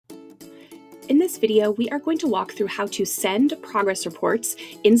In this video, we are going to walk through how to send progress reports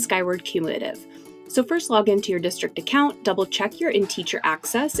in Skyward Qmlativ. So first log into your district account, double check you're in teacher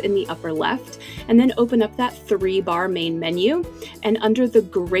access in the upper left, and then open up that 3-bar main menu. And under the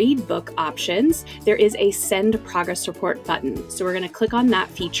gradebook options, there is a send progress report button. So we're going to click on that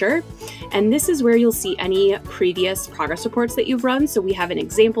feature. And this is where you'll see any previous progress reports that you've run. So we have an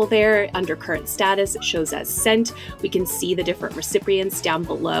example there under current status. It shows as sent. We can see the different recipients down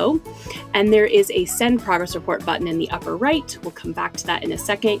below. And there is a send progress report button in the upper right. We'll come back to that in a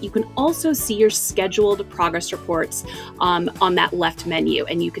second. You can also see your scheduled progress reports on that left menu,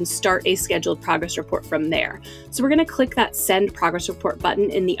 and you can start a scheduled progress report from there. So we're going to click that send progress report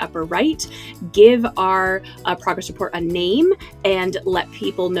button in the upper right, give our progress report a name, and let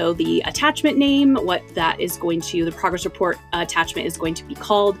people know the attachment name, what that is going to, the progress report attachment is going to be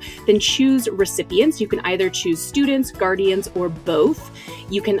called. Then choose recipients. You can either choose students, guardians, or both.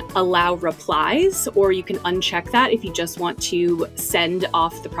 You can allow replies, or you can uncheck that if you just want to send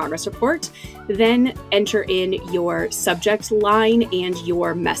off the progress report. Then enter in your subject line and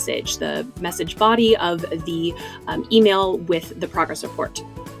your message, the message body of the email with the progress report.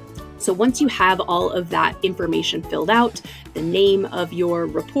 So once you have all of that information filled out, the name of your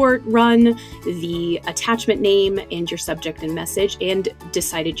report run, the attachment name and your subject and message, and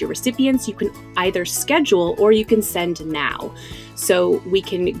decided your recipients, you can either schedule or you can send now. So we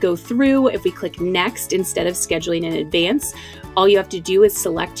can go through, if we click next instead of scheduling in advance, all you have to do is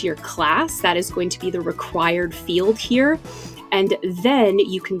select your class. That is going to be the required field here. And then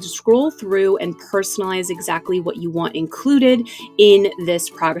you can scroll through and personalize exactly what you want included in this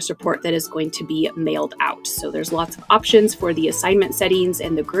progress report that is going to be mailed out. So there's lots of options for the assignment settings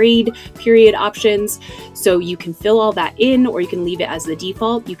and the grade period options. So you can fill all that in, or you can leave it as the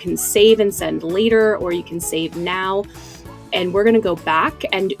default. You can save and send later, or you can save now. And we're going to go back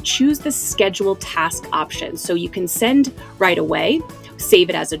and choose the schedule task option. So you can send right away, save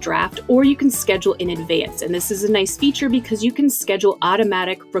it as a draft, or you can schedule in advance. And this is a nice feature because you can schedule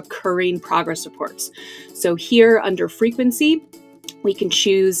automatic recurring progress reports. So here under frequency, we can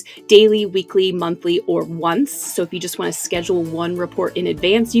choose daily, weekly, monthly, or once. So if you just want to schedule one report in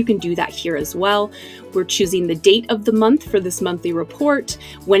advance, you can do that here as well. We're choosing the date of the month for this monthly report,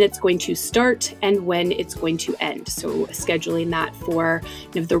 when it's going to start, and when it's going to end. So scheduling that for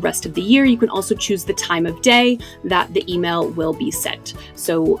the rest of the year. You can also choose the time of day that the email will be sent.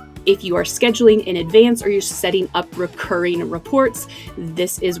 So if you are scheduling in advance or you're setting up recurring reports,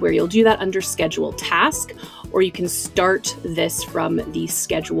 this is where you'll do that under schedule task, or you can start this from the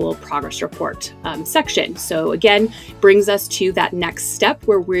schedule progress report section. So again, brings us to that next step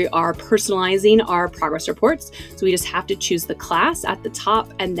where we are personalizing our progress reports. So we just have to choose the class at the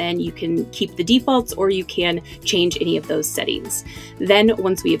top, and then you can keep the defaults or you can change any of those settings. Then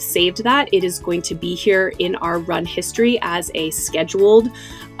once we have saved that, it is going to be here in our run history as a scheduled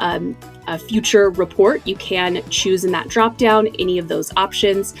a future report. You can choose in that drop down any of those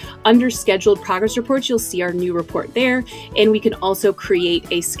options. Under scheduled progress reports, you'll see our new report there, and we can also create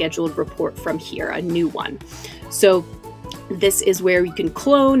a scheduled report from here, a new one. So this is where you can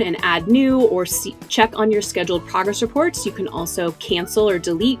clone and add new, or check on your scheduled progress reports. You can also cancel or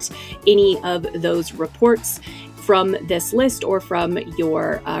delete any of those reports from this list or from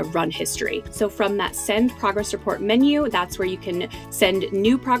your run history. So from that send progress report menu, that's where you can send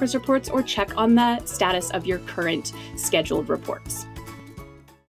new progress reports or check on the status of your current scheduled reports.